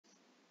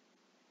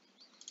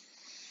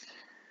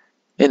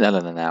In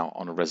Elina now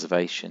on a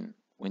reservation,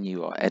 when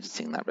you are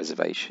editing that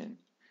reservation,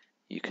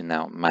 you can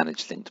now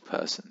manage linked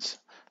persons.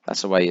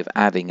 That's a way of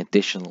adding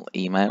additional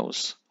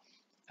emails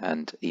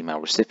and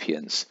email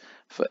recipients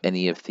for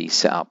any of the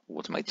set up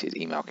automated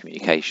email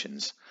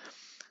communications.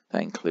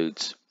 That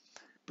includes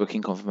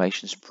booking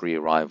confirmations,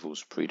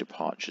 pre-arrivals,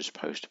 pre-departures,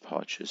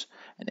 post-departures,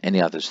 and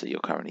any others that you're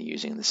currently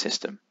using in the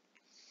system.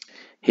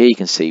 Here you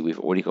can see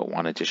we've already got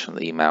one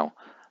additional email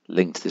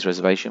linked to this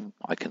reservation.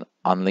 I can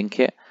unlink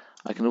it.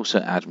 I can also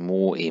add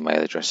more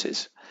email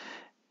addresses.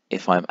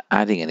 If I'm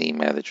adding an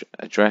email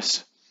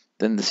address,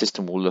 then the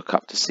system will look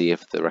up to see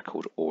if the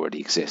record already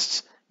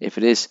exists. If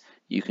it is,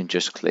 you can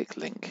just click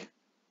link.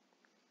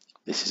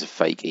 This is a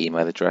fake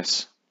email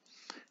address,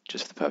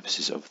 just for the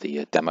purposes of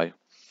the demo.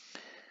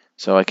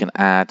 So I can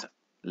add,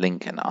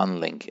 link and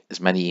unlink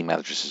as many email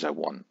addresses as I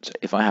want. So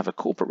if I have a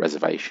corporate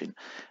reservation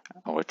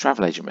or a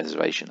travel agent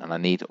reservation and I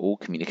need all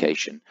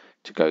communication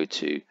to go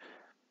to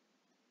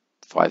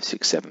 5,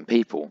 6, 7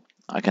 people,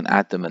 I can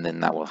add them and then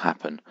that will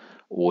happen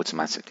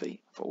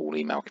automatically for all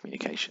email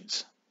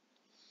communications.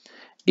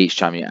 Each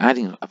time you're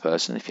adding a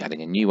person, if you're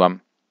adding a new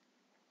one,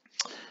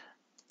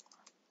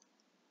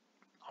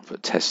 I'll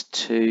put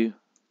test2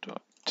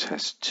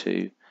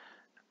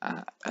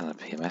 at elina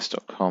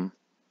pms.com.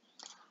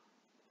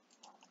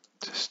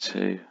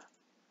 Test2.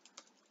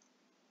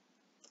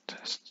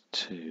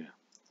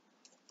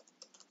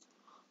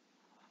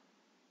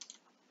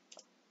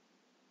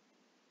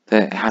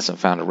 There, it hasn't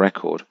found a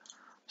record,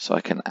 so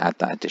I can add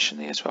that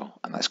additionally as well,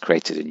 and that's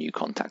created a new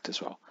contact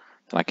as well.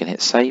 Then I can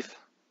hit save,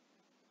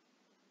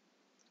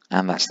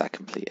 and that's that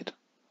completed.